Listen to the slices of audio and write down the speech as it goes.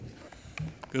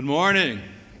Good morning.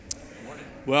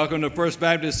 Welcome to First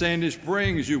Baptist Sandy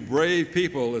Springs, you brave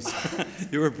people.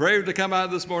 You were brave to come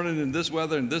out this morning in this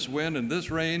weather and this wind and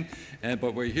this rain,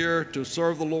 but we're here to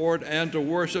serve the Lord and to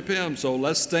worship Him. So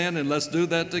let's stand and let's do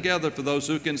that together. For those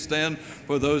who can stand,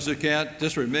 for those who can't,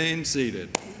 just remain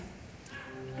seated.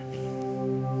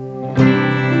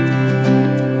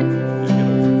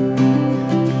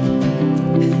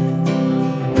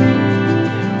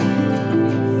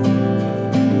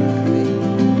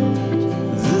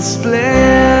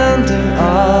 Splendor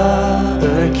of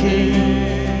the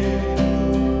King,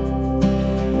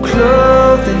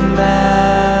 clothed in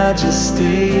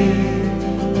majesty,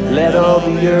 let all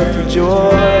the earth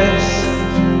rejoice,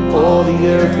 all the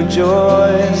earth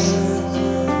rejoice.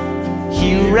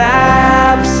 He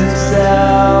wraps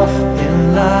himself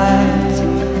in light,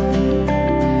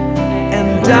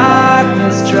 and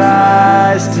darkness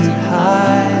tries to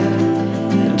hide,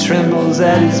 and trembles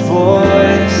at his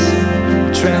voice,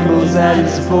 trembles at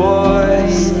his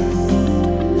voice.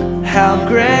 How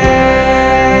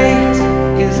great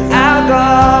is our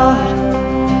God?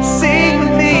 Sing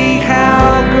with me,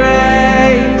 how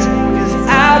great is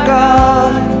our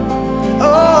God?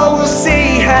 Oh, we'll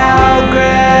see how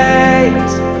great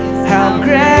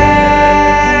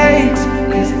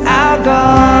is our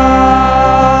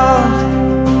God.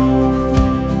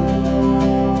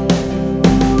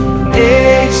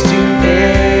 Age to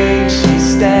age he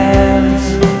stands,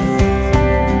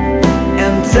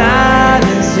 time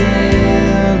is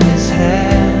in his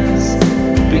hands,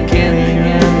 beginning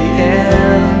and the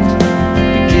end,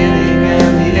 beginning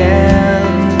and the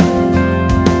end.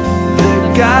 The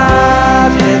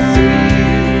Godhead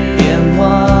three in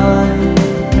one,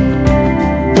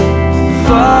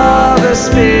 Father,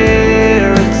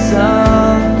 Spirit,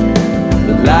 Son,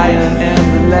 the Lion and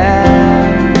the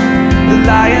Lamb, the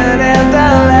Lion and the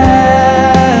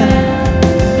Lamb.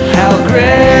 How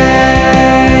great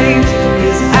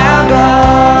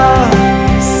God,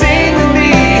 sing with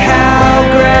me, how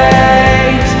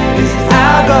great is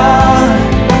our God?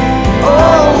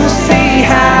 Oh, see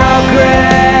how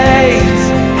great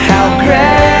is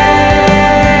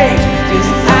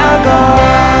our God.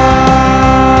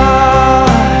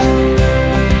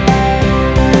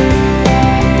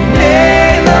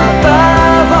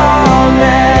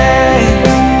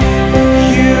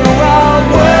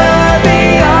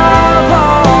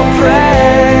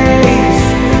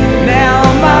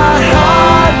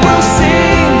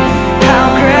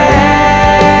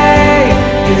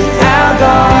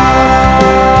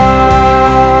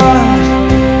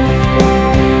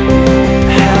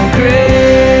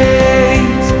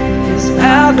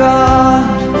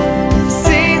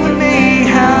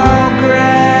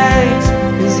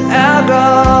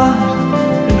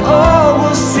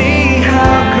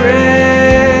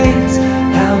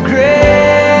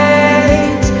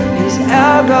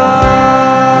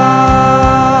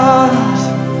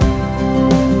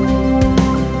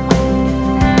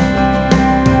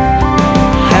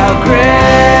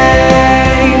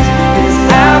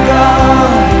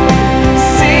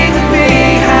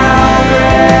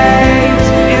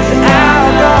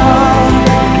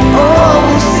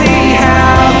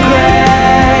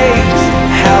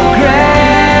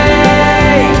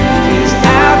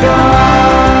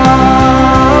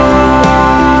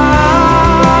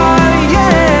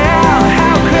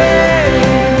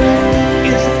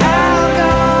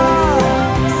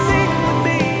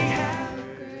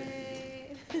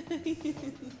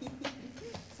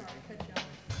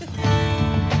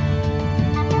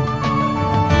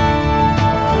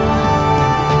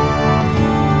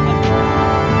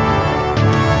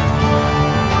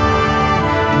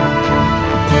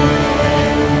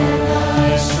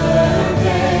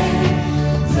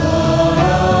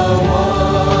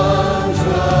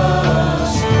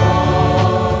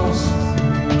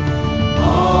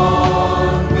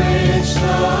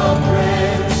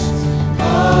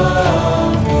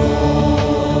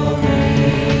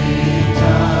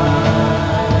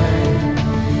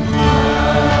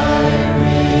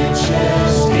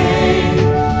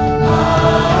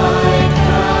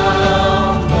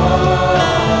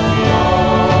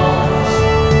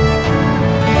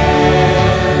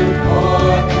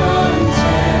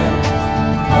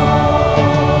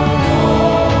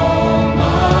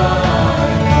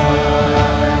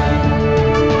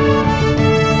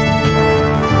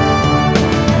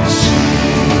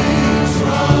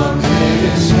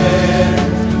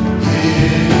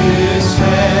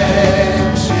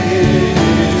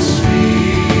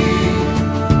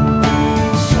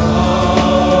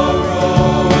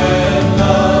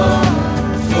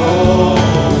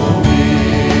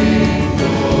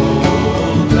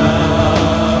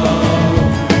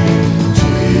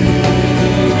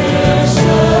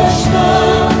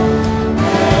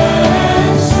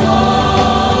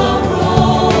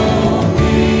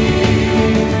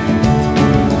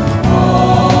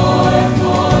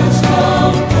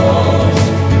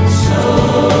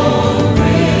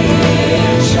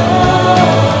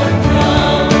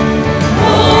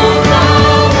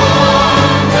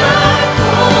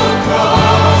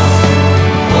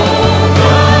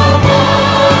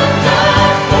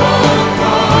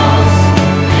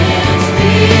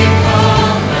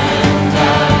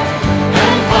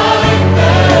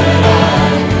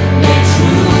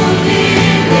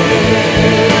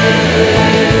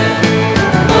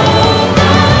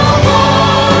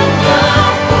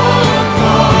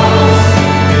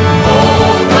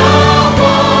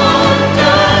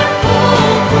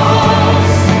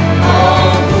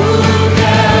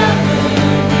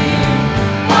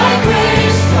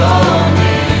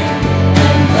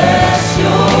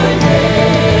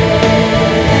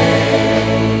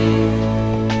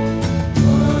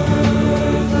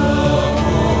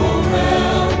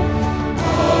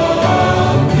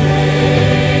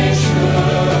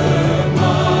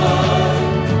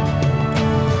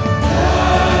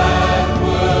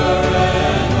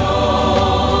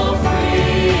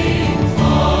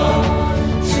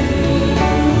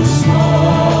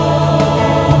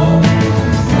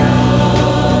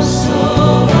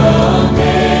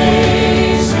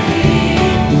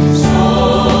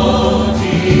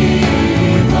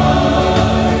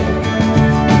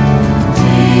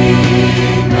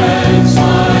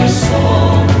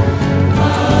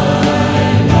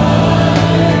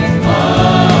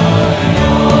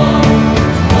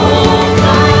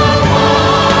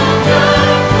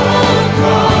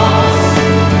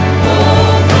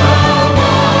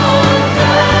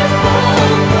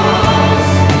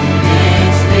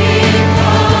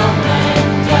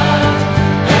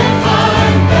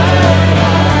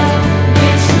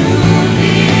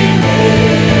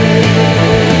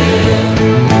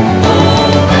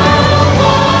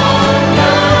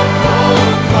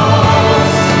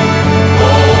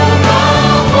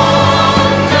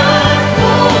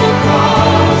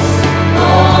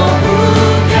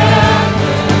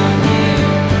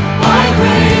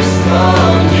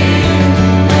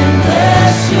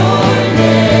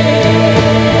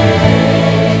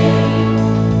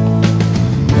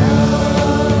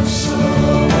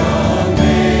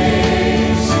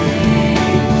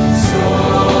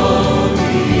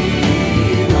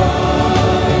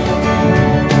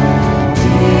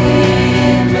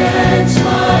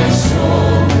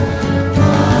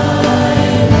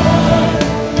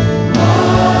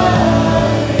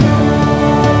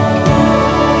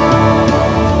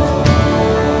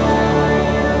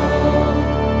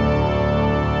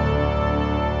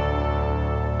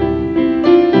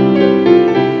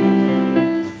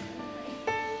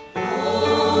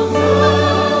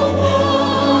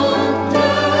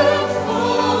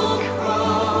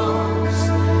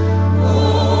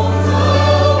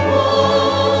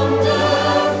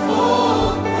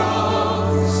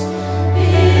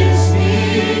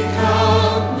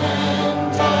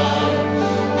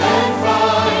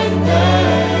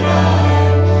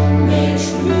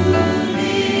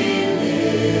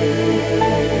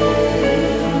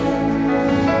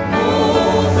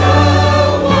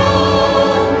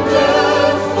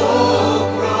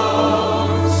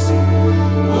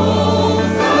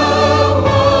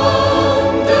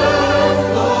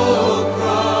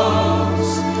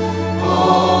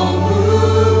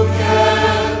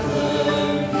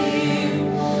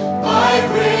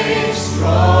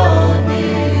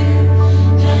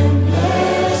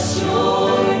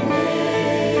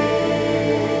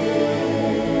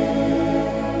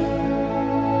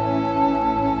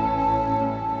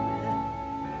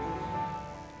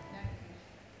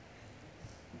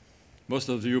 Most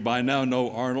of you by now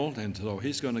know Arnold, and so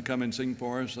he's going to come and sing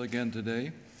for us again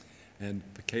today. And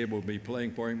Kay will be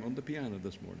playing for him on the piano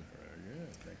this morning. Very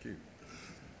good. Thank you.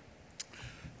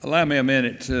 Allow me a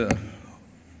minute to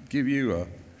give you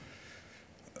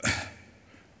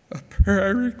a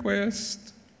prayer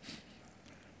request.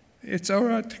 It's all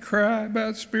right to cry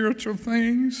about spiritual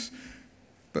things,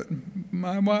 but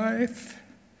my wife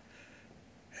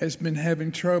has been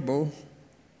having trouble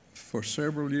for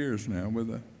several years now with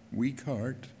a weak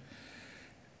heart.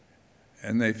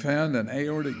 And they found an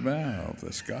aortic valve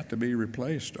that's got to be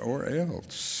replaced or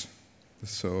else.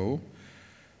 So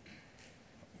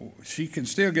she can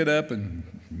still get up and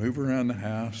move around the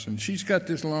house. And she's got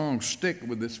this long stick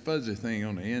with this fuzzy thing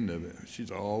on the end of it.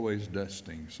 She's always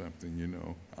dusting something, you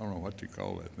know. I don't know what you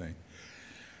call that thing.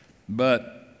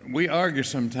 But we argue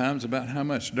sometimes about how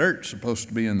much dirt's supposed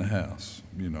to be in the house.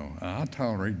 You know, I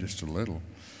tolerate just a little,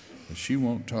 but she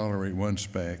won't tolerate one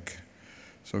speck.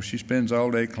 So she spends all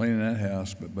day cleaning that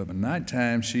house, but by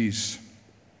nighttime she's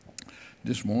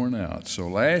just worn out. So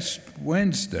last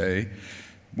Wednesday,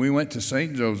 we went to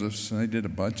St. Joseph's, and they did a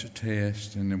bunch of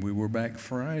tests, and then we were back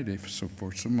Friday for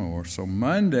some more. So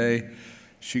Monday,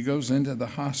 she goes into the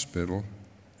hospital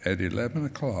at 11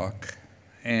 o'clock,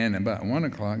 and about 1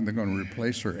 o'clock, they're going to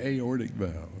replace her aortic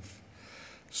valve.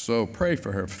 So pray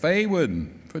for her. Faye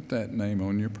Wooden, put that name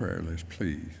on your prayer list,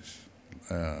 please.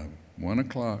 1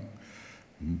 o'clock.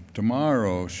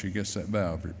 Tomorrow, she gets that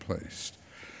valve replaced.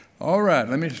 All right,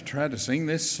 let me try to sing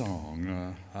this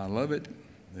song. I love it.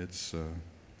 It's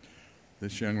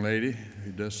this young lady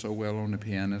who does so well on the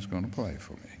piano is going to play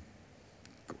for me.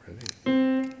 Go right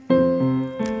ahead.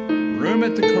 Room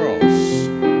at the Cross.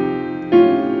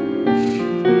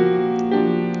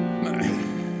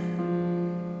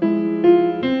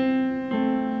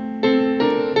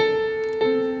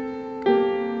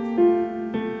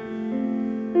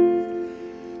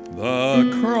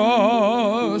 The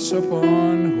cross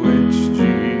upon which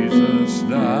Jesus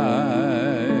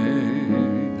died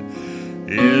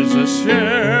is a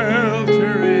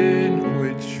shelter in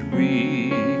which we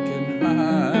can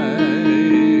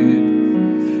hide,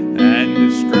 and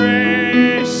His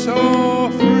grace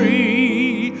so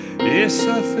free is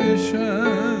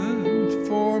sufficient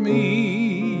for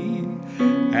me,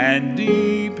 and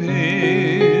deep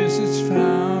is its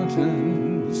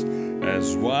fountains,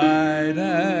 as wide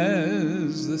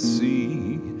as the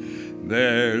sea.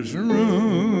 There's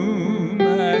room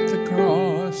at the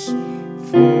cross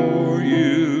for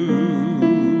you.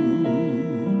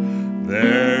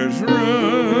 There's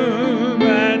room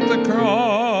at the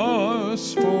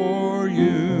cross for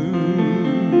you.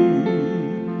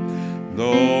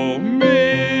 Though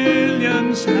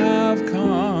millions have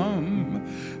come,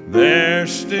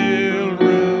 there's still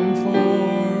room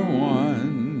for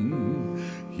one.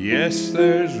 Yes,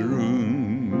 there's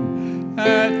room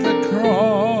at the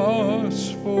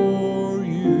cross for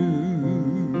you.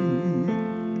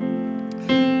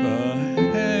 The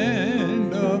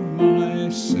hand of my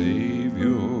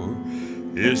Savior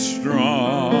is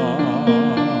strong,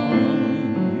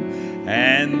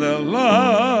 and the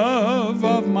love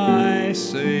of my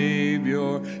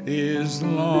Savior is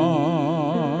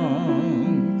long.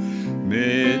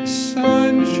 Mid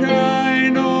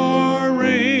sunshine or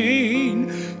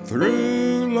rain,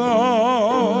 through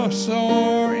loss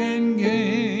or in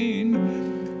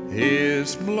gain,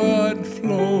 His blood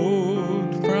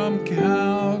flowed from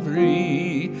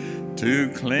Calvary to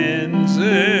cleanse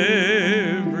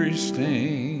every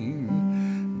stain.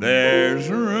 There's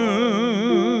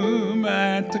room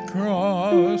at the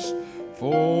cross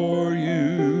for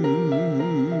you.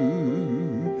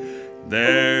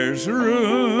 There's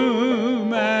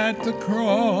room at the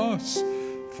cross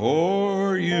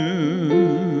for you.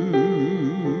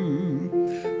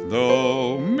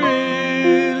 Though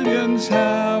millions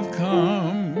have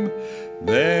come,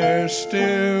 there's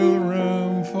still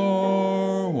room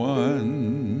for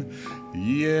one.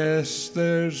 Yes,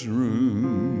 there's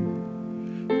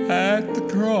room at the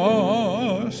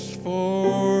cross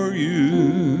for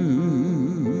you.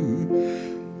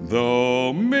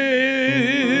 Though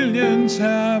millions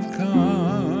have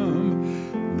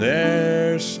come,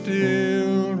 there's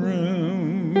still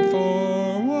room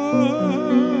for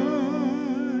one.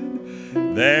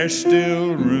 There's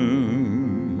still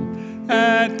room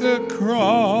at the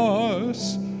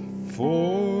cross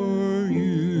for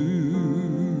you.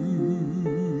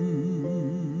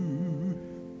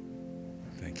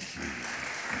 Thank you.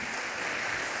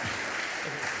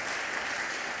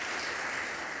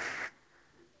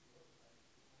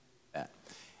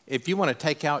 If you want to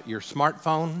take out your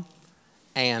smartphone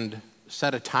and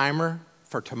set a timer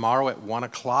for tomorrow at 1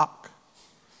 o'clock,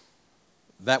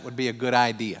 that would be a good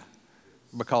idea,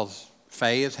 because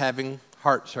Faye is having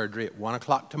heart surgery at 1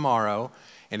 o'clock tomorrow,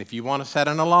 and if you want to set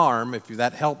an alarm, if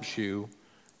that helps you,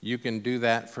 you can do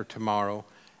that for tomorrow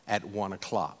at 1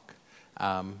 o'clock.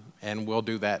 And we'll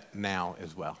do that now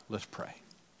as well. Let's pray.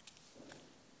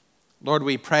 Lord,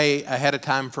 we pray ahead of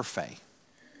time for Faye,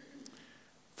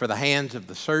 for the hands of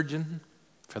the surgeon,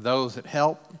 for those that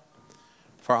help,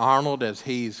 for Arnold as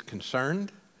he's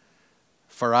concerned,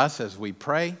 for us as we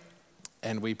pray,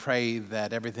 and we pray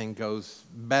that everything goes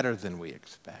better than we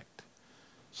expect.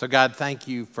 So God, thank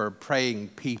you for praying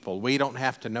people. We don't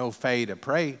have to know Faye to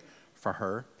pray for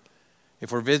her.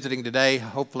 If we're visiting today,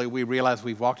 hopefully we realize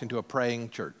we've walked into a praying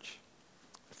church.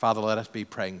 Father, let us be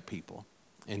praying people.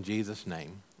 In Jesus'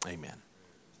 name, amen.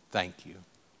 Thank you.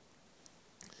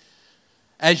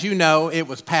 As you know, it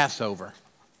was Passover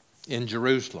in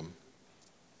Jerusalem.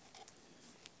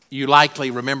 You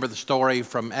likely remember the story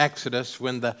from Exodus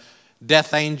when the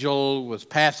death angel was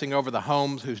passing over the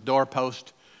homes whose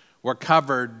doorposts were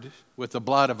covered with the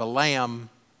blood of a lamb,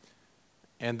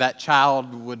 and that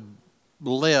child would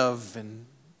live. And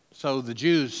so the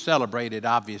Jews celebrated,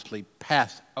 obviously,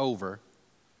 Passover.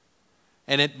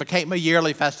 And it became a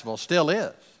yearly festival, still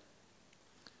is.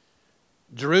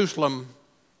 Jerusalem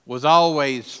was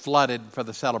always flooded for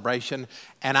the celebration,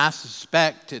 and I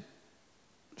suspect it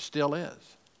still is.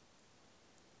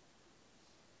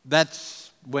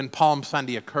 That's when Palm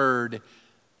Sunday occurred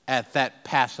at that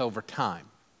Passover time.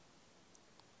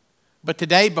 But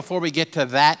today, before we get to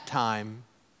that time,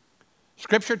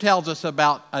 Scripture tells us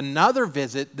about another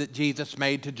visit that Jesus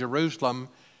made to Jerusalem,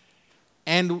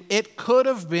 and it could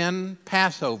have been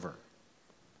Passover.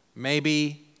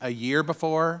 Maybe a year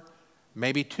before,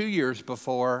 maybe 2 years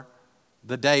before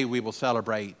the day we will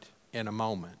celebrate in a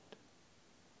moment.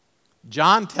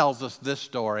 John tells us this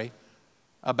story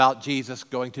about Jesus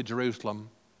going to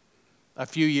Jerusalem a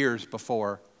few years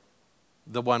before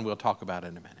the one we'll talk about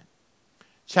in a minute.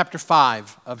 Chapter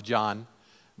 5 of John,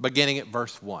 beginning at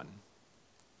verse 1.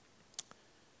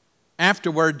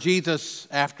 Afterward, Jesus,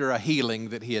 after a healing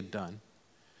that he had done,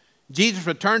 Jesus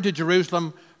returned to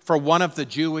Jerusalem for one of the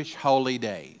Jewish holy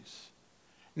days.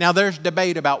 Now, there's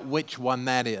debate about which one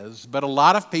that is, but a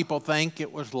lot of people think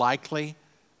it was likely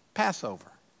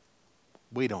Passover.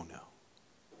 We don't know.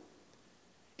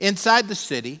 Inside the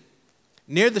city,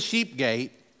 near the sheep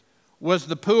gate, was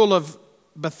the pool of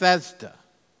Bethesda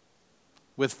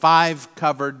with 5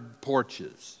 covered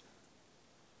porches.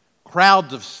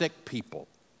 Crowds of sick people,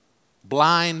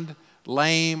 blind,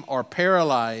 lame, or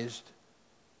paralyzed,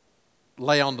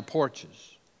 lay on the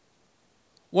porches.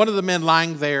 One of the men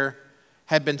lying there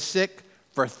had been sick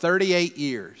for 38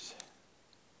 years.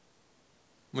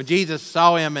 When Jesus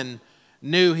saw him and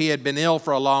knew he had been ill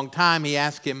for a long time, he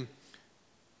asked him,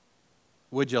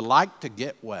 "Would you like to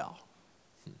get well?"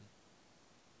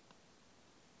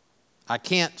 "I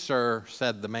can't, sir,"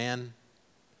 said the man.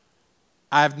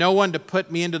 "I have no one to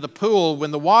put me into the pool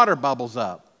when the water bubbles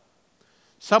up.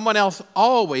 Someone else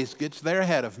always gets there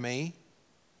ahead of me."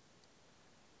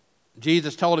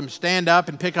 Jesus told him, "Stand up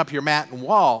and pick up your mat and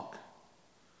walk."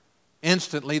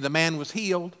 Instantly, the man was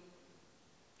healed.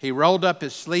 He rolled up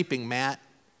his sleeping mat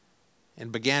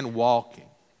and began walking.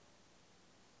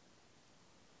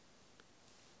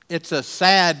 It's a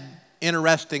sad,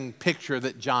 interesting picture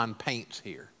that John paints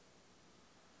here.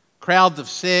 Crowds of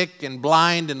sick and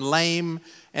blind and lame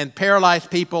and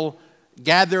paralyzed people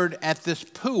gathered at this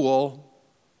pool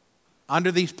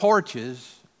under these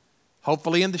porches,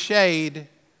 hopefully in the shade,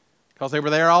 because they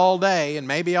were there all day and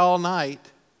maybe all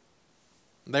night.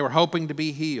 They were hoping to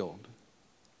be healed.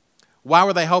 Why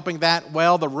were they hoping that?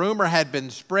 Well, the rumor had been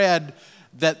spread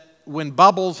that when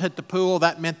bubbles hit the pool,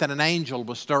 that meant that an angel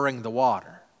was stirring the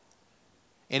water.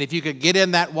 And if you could get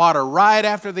in that water right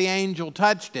after the angel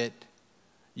touched it,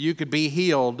 you could be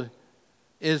healed,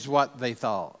 is what they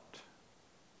thought.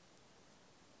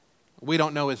 We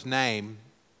don't know his name,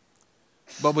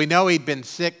 but we know he'd been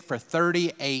sick for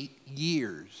 38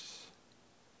 years.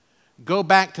 Go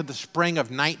back to the spring of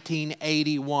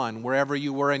 1981, wherever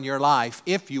you were in your life,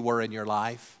 if you were in your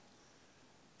life,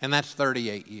 and that's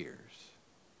 38 years.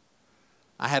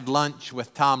 I had lunch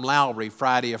with Tom Lowry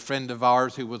Friday, a friend of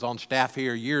ours who was on staff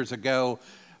here years ago,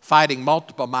 fighting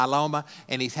multiple myeloma,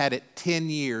 and he's had it 10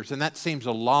 years, and that seems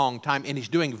a long time, and he's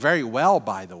doing very well,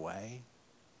 by the way.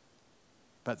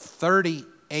 But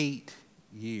 38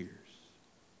 years.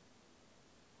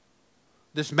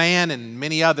 This man and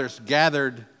many others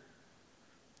gathered,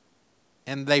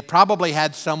 and they probably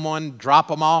had someone drop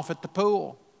them off at the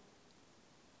pool.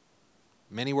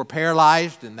 Many were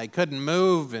paralyzed and they couldn't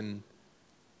move, and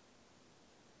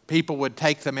people would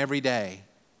take them every day.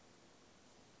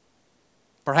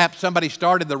 Perhaps somebody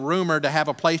started the rumor to have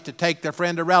a place to take their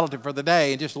friend or relative for the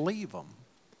day and just leave them.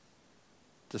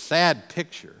 It's a sad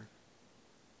picture.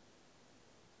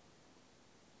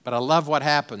 But I love what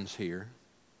happens here.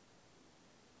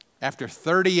 After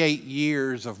 38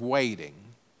 years of waiting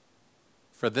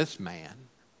for this man,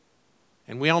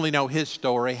 and we only know his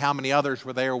story. How many others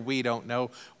were there, we don't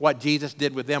know. What Jesus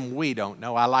did with them, we don't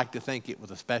know. I like to think it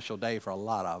was a special day for a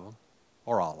lot of them,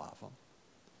 or all of them.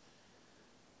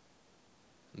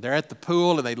 They're at the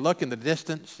pool, and they look in the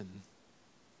distance, and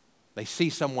they see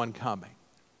someone coming.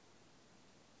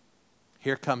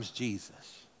 Here comes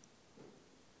Jesus.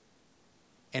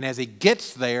 And as he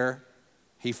gets there,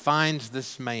 he finds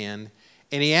this man,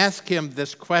 and he asks him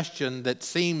this question that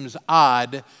seems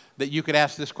odd, that you could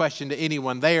ask this question to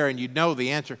anyone there and you'd know the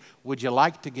answer. Would you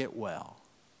like to get well?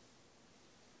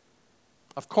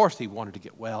 Of course he wanted to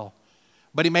get well,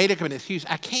 but he made up an excuse.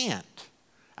 I can't.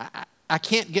 I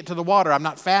can't get to the water. I'm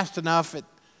not fast enough.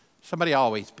 Somebody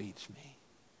always beats me.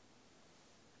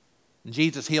 And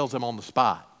Jesus heals him on the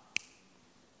spot,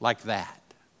 like that.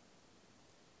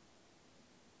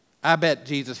 I bet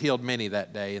Jesus healed many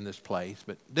that day in this place,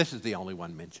 but this is the only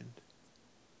one mentioned.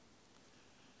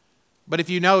 But if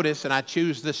you notice, and I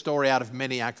choose this story out of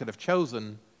many I could have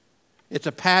chosen, it's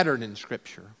a pattern in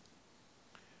Scripture.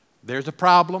 There's a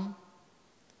problem.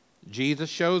 Jesus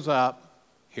shows up.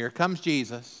 Here comes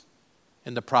Jesus,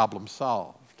 and the problem's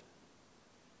solved.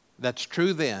 That's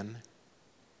true then,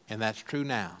 and that's true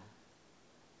now.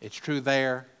 It's true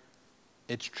there.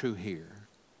 It's true here.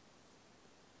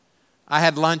 I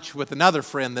had lunch with another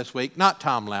friend this week, not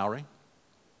Tom Lowry.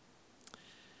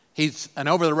 He's an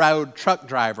over-the-road truck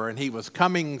driver, and he was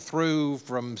coming through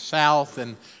from south,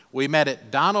 and we met at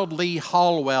Donald Lee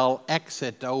Hallwell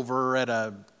exit over at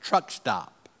a truck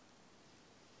stop.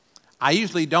 I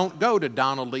usually don't go to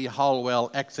Donald Lee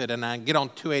Hallwell exit, and I get on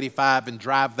 285 and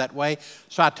drive that way.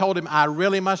 So I told him, I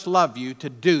really must love you to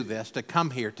do this, to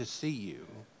come here to see you.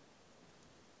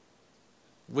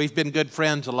 We've been good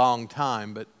friends a long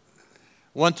time, but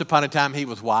once upon a time he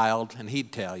was wild, and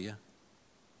he'd tell you.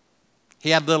 He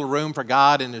had little room for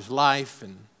God in his life,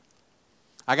 and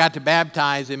I got to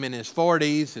baptize him in his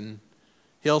 40s, and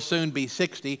he'll soon be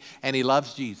 60, and he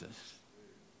loves Jesus.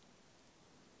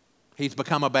 He's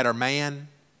become a better man,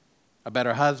 a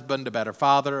better husband, a better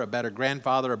father, a better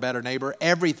grandfather, a better neighbor.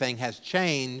 Everything has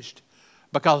changed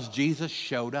because Jesus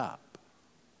showed up.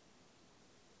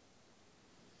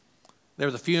 There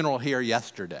was a funeral here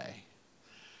yesterday.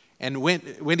 And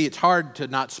Wendy, it's hard to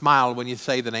not smile when you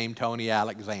say the name Tony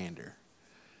Alexander.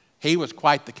 He was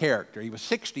quite the character. He was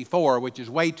 64, which is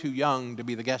way too young to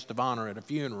be the guest of honor at a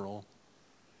funeral.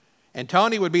 And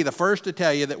Tony would be the first to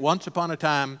tell you that once upon a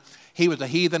time, he was a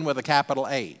heathen with a capital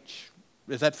H.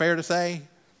 Is that fair to say?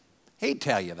 He'd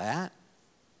tell you that.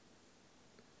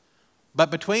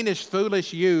 But between his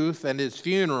foolish youth and his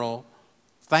funeral,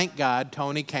 thank God,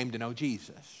 Tony came to know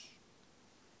Jesus.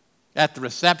 At the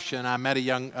reception, I met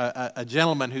a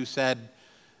gentleman who said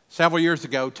several years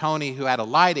ago, Tony, who had a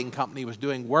lighting company, was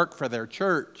doing work for their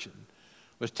church and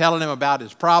was telling him about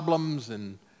his problems.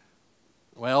 And,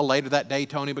 well, later that day,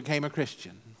 Tony became a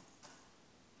Christian.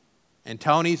 And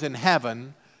Tony's in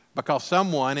heaven because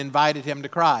someone invited him to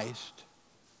Christ.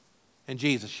 And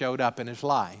Jesus showed up in his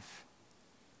life.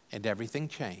 And everything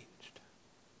changed.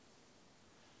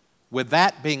 With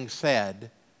that being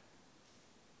said,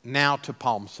 now to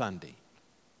Palm Sunday.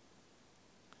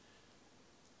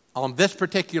 On this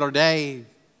particular day,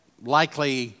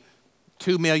 likely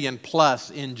 2 million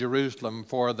plus in Jerusalem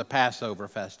for the Passover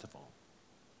festival.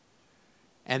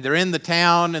 And they're in the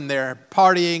town and they're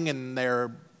partying and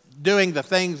they're doing the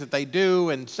things that they do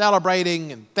and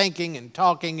celebrating and thinking and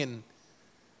talking, and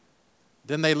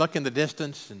then they look in the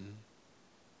distance and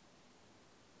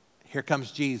here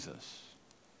comes Jesus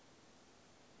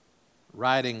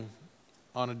riding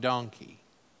on a donkey.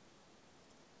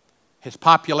 His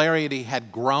popularity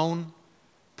had grown.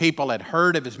 People had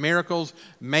heard of his miracles.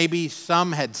 Maybe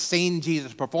some had seen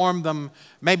Jesus perform them.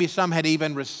 Maybe some had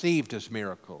even received his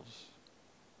miracles.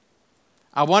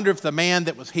 I wonder if the man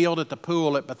that was healed at the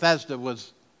pool at Bethesda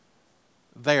was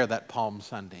there that Palm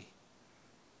Sunday.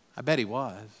 I bet he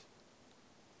was.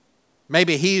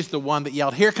 Maybe he's the one that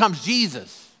yelled, "Here comes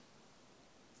Jesus."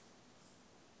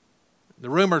 The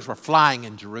rumors were flying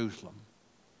in Jerusalem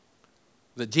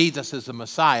that Jesus is the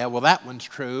Messiah. Well, that one's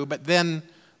true, but then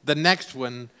the next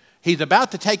one, he's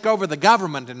about to take over the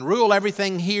government and rule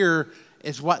everything here,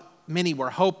 is what many were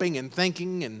hoping and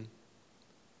thinking, and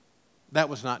that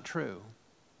was not true.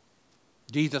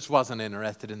 Jesus wasn't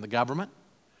interested in the government.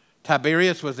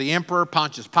 Tiberius was the emperor.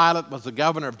 Pontius Pilate was the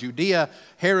governor of Judea.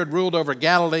 Herod ruled over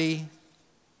Galilee.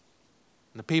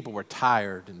 And the people were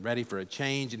tired and ready for a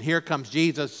change. And here comes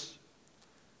Jesus.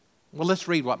 Well, let's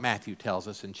read what Matthew tells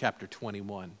us in chapter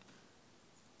 21.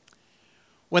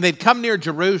 When they'd come near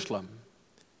Jerusalem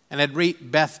and had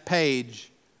reached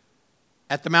Bethphage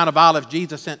at the Mount of Olives,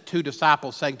 Jesus sent 2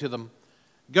 disciples, saying to them,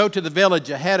 "Go to the village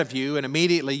ahead of you, and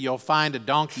immediately you'll find a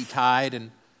donkey tied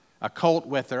and a colt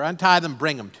with her. Untie them,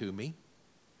 bring them to me.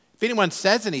 If anyone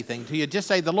says anything to you, just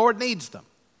say, 'The Lord needs them,'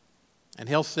 and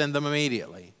he'll send them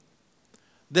immediately."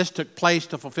 This took place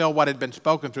to fulfill what had been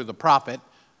spoken through the prophet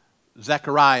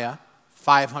Zechariah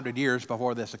 500 years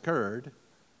before this occurred.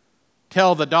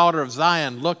 "Tell the daughter of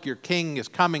Zion, look, your king is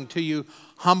coming to you,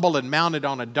 humble and mounted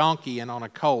on a donkey and on a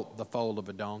colt, the foal of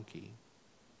a donkey."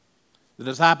 The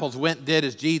disciples went and did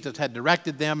as Jesus had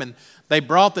directed them, and they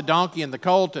brought the donkey and the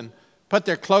colt and put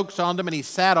their cloaks on them, and he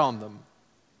sat on them.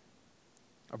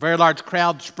 A very large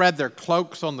crowd spread their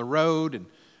cloaks on the road, and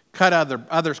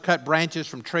others cut branches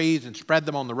from trees and spread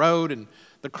them on the road, and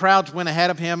the crowds went ahead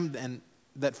of him and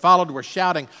that followed were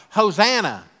shouting,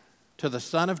 "Hosanna to the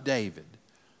Son of David.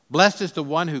 Blessed is the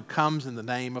one who comes in the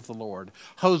name of the Lord.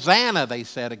 Hosanna," they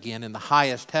said again, "in the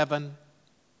highest heaven."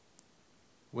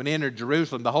 When he entered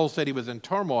Jerusalem, the whole city was in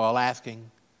turmoil,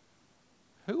 asking,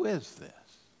 "Who is this?"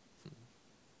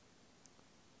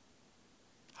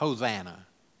 Hosanna.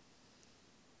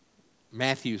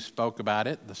 Matthew spoke about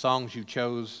it. The songs you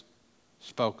chose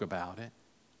spoke about it.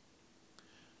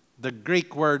 The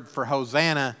Greek word for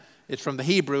Hosanna is from the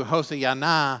Hebrew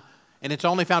Hosayana, and it's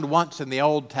only found once in the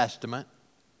Old Testament.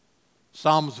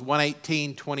 Psalms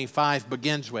 118:25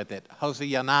 begins with it.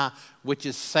 Hosayana, which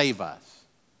is save us.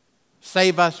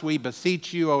 Save us, we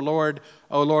beseech you, O Lord.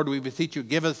 O Lord, we beseech you,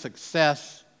 give us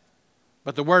success.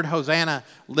 But the word Hosanna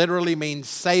literally means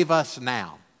save us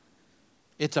now.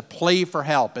 It's a plea for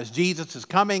help. As Jesus is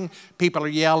coming, people are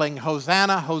yelling,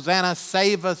 "Hosanna, Hosanna,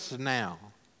 save us now."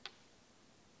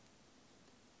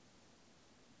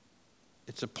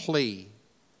 It's a plea.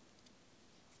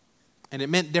 And it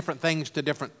meant different things to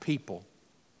different people.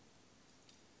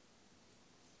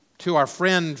 To our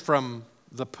friend from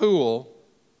the pool,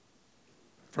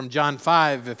 from John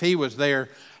 5, if he was there,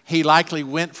 he likely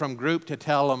went from group to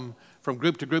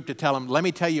group to tell him, "Let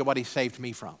me tell you what he saved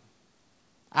me from.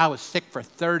 I was sick for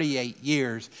 38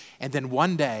 years, and then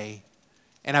one day,"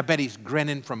 and I bet he's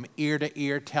grinning from ear to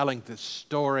ear telling this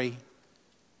story,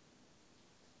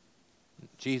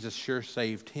 Jesus sure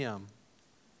saved him.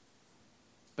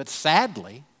 But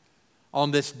sadly,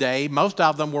 on this day, most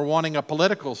of them were wanting a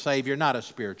political savior, not a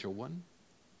spiritual one.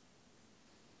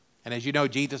 And as you know,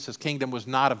 Jesus' kingdom was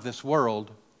not of this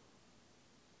world.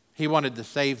 He wanted to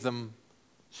save them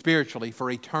spiritually for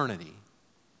eternity.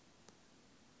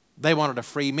 They wanted a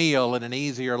free meal and an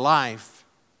easier life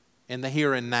in the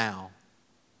here and now.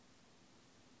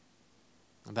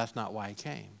 And that's not why he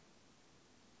came.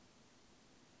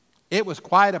 It was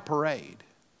quite a parade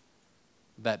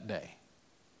that day,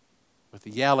 with the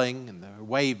yelling and the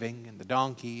waving and the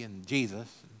donkey and Jesus.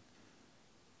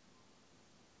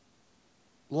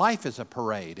 Life is a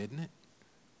parade, isn't it?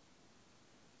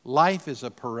 Life is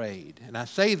a parade. And I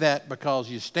say that because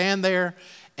you stand there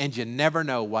and you never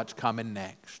know what's coming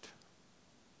next.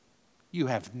 You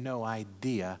have no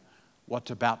idea what's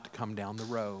about to come down the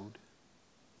road.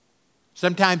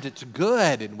 Sometimes it's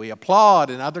good and we applaud,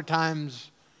 and other times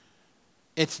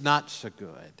it's not so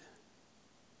good.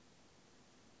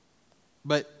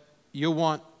 But you'll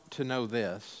want to know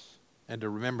this and to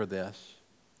remember this.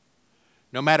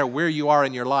 No matter where you are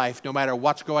in your life, no matter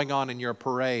what's going on in your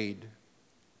parade,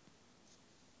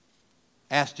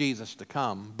 ask Jesus to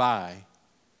come by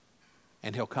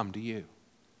and he'll come to you.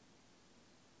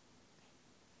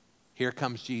 Here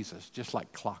comes Jesus, just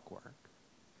like clockwork.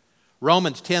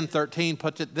 Romans 10:13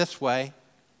 puts it this way: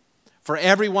 "For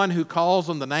everyone who calls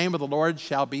on the name of the Lord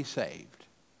shall be saved."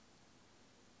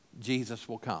 Jesus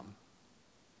will come.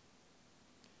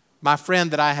 My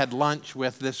friend that I had lunch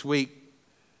with this week,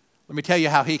 let me tell you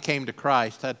how he came to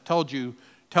Christ. I told you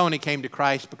Tony came to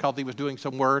Christ because he was doing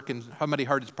some work and somebody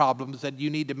heard his problem and said, "You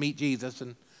need to meet Jesus,"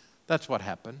 and that's what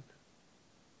happened.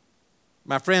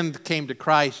 My friend came to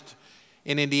Christ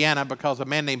in Indiana because a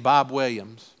man named Bob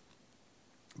Williams.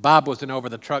 Bob was an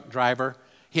over-the-truck driver.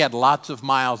 He had lots of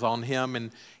miles on him,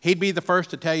 and he'd be the first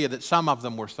to tell you that some of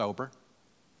them were sober.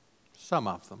 Some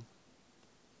of them.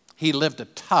 He lived a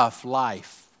tough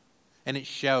life, and it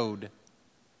showed.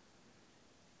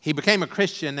 He became a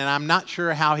Christian, and I'm not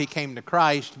sure how he came to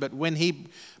Christ, but when he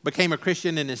became a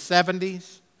Christian in his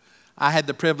 70s, I had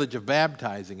the privilege of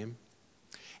baptizing him.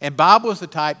 And Bob was the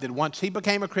type that once he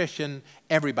became a Christian,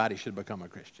 everybody should become a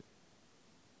Christian.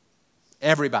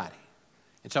 Everybody.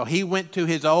 And so he went to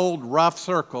his old rough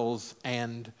circles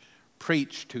and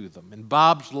preached to them. And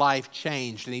Bob's life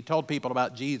changed, and he told people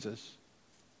about Jesus.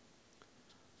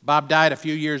 Bob died a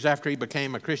few years after he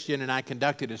became a Christian, and I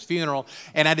conducted his funeral.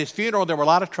 And at his funeral, there were a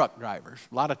lot of truck drivers,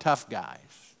 a lot of tough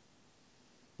guys,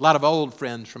 a lot of old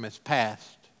friends from his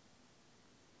past.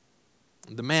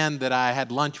 The man that I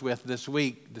had lunch with this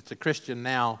week, that's a Christian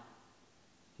now,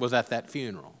 was at that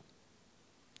funeral.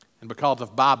 And because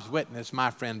of Bob's witness, my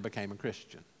friend became a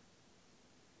Christian.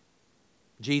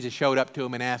 Jesus showed up to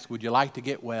him and asked, "Would you like to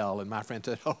get well?" And my friend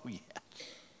said, "Oh, yes,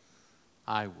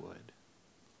 I would."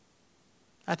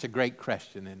 That's a great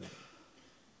question, isn't it?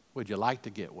 Would you like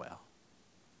to get well?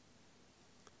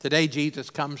 Today, Jesus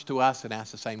comes to us and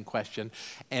asks the same question.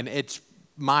 And it's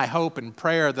my hope and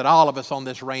prayer that all of us on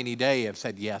this rainy day have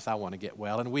said, "Yes, I want to get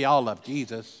well." And we all love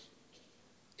Jesus.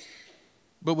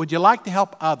 But would you like to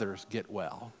help others get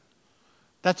well?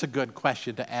 That's a good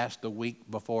question to ask the week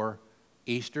before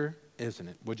Easter, isn't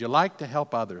it? Would you like to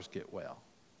help others get well?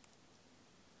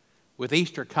 With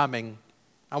Easter coming,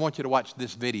 I want you to watch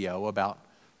this video about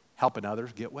helping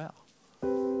others get well.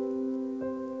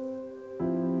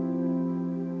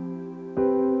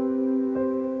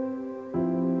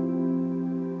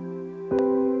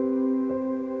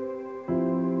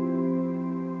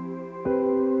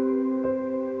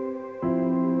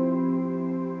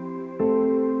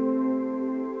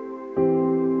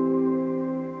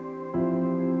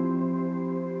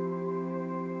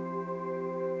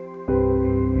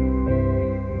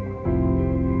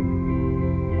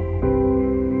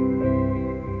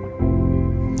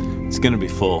 It's going to be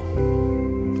full.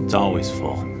 It's always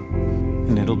full.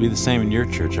 And it'll be the same in your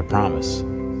church, I promise.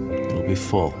 It'll be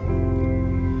full.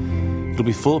 It'll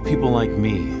be full of people like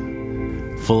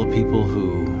me. Full of people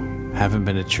who haven't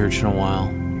been to church in a while.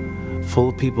 Full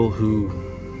of people who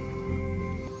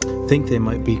think they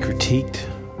might be critiqued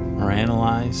or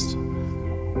analyzed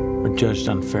or judged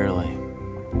unfairly.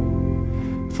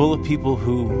 Full of people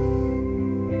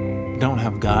who don't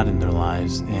have God in their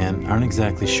lives and aren't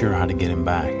exactly sure how to get Him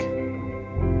back.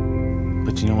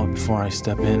 But you know what? Before I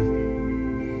step in,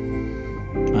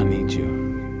 I need you.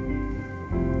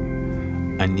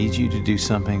 I need you to do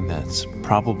something that's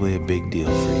probably a big deal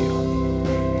for you.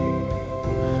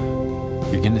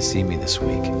 You're going to see me this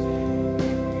week,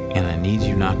 and I need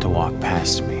you not to walk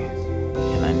past me.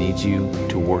 And I need you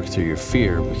to work through your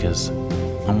fear because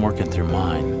I'm working through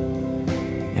mine.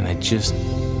 And I just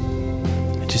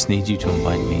need you to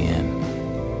invite me in.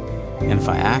 And if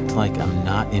I act like I'm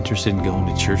not interested in going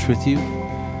to church with you,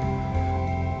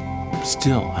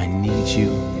 still, I need you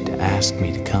to ask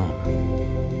me to come.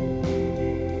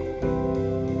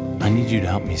 I need you to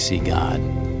help me see God.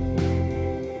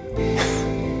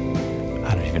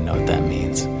 I don't even know what that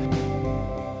means.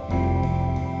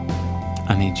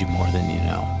 I need you more than you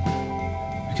know.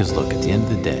 Because look, at the end of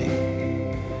the day,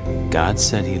 God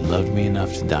said He loved me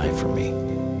enough to die for me.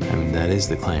 I mean, that is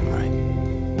the claim, right?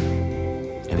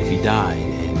 And if He died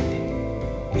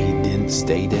and He didn't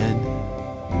stay dead,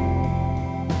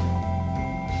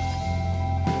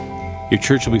 your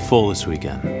church will be full this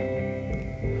weekend.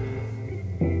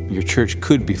 Your church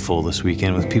could be full this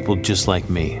weekend with people just like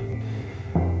me.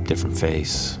 Different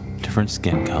face, different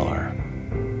skin color,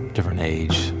 different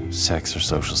age, sex, or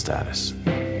social status.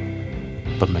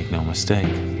 But make no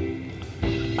mistake,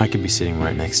 I could be sitting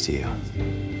right next to you.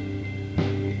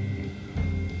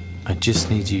 I just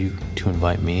need you to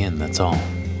invite me in, that's all.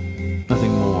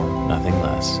 Nothing more, nothing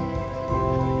less.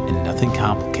 And nothing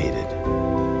complicated.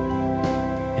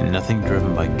 And nothing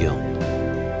driven by guilt.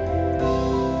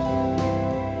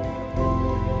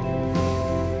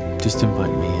 Just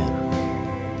invite me in.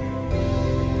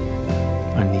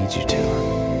 I need you to.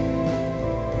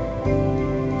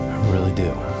 I really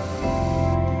do.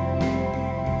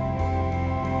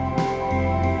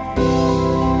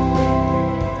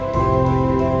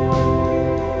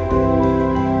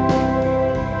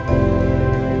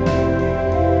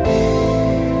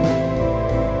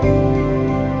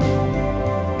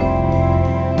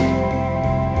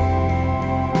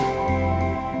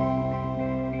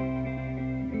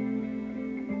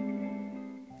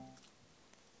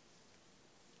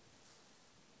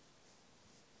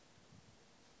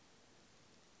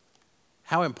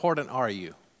 How important are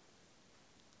you?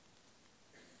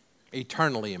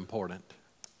 Eternally important.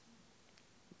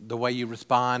 The way you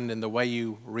respond and the way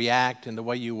you react and the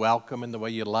way you welcome and the way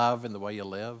you love and the way you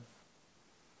live.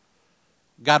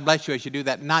 God bless you as you do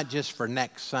that, not just for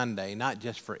next Sunday, not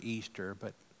just for Easter,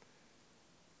 but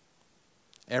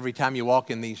every time you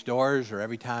walk in these doors or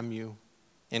every time you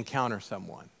encounter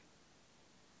someone.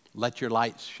 Let your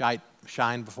light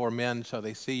shine before men so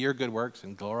they see your good works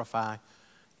and glorify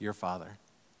your Father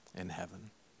in heaven.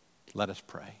 Let us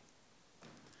pray.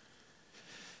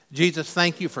 Jesus,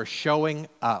 thank you for showing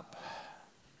up.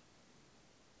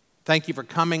 Thank you for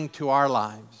coming to our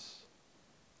lives.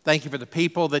 Thank you for the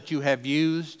people that you have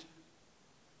used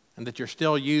and that you're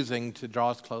still using to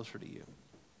draw us closer to you.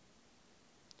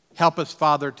 Help us,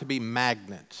 Father, to be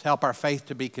magnets. Help our faith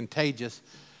to be contagious.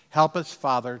 Help us,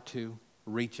 Father, to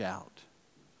reach out.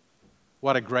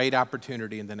 What a great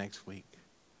opportunity in the next week.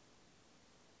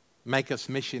 Make us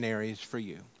missionaries for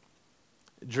you,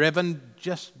 driven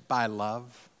just by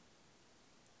love,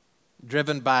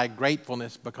 driven by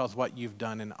gratefulness because what you've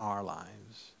done in our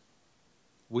lives.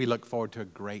 We look forward to a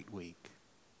great week.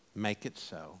 Make it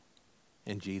so.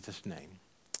 In Jesus' name,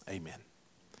 amen.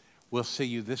 We'll see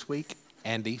you this week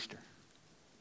and Easter.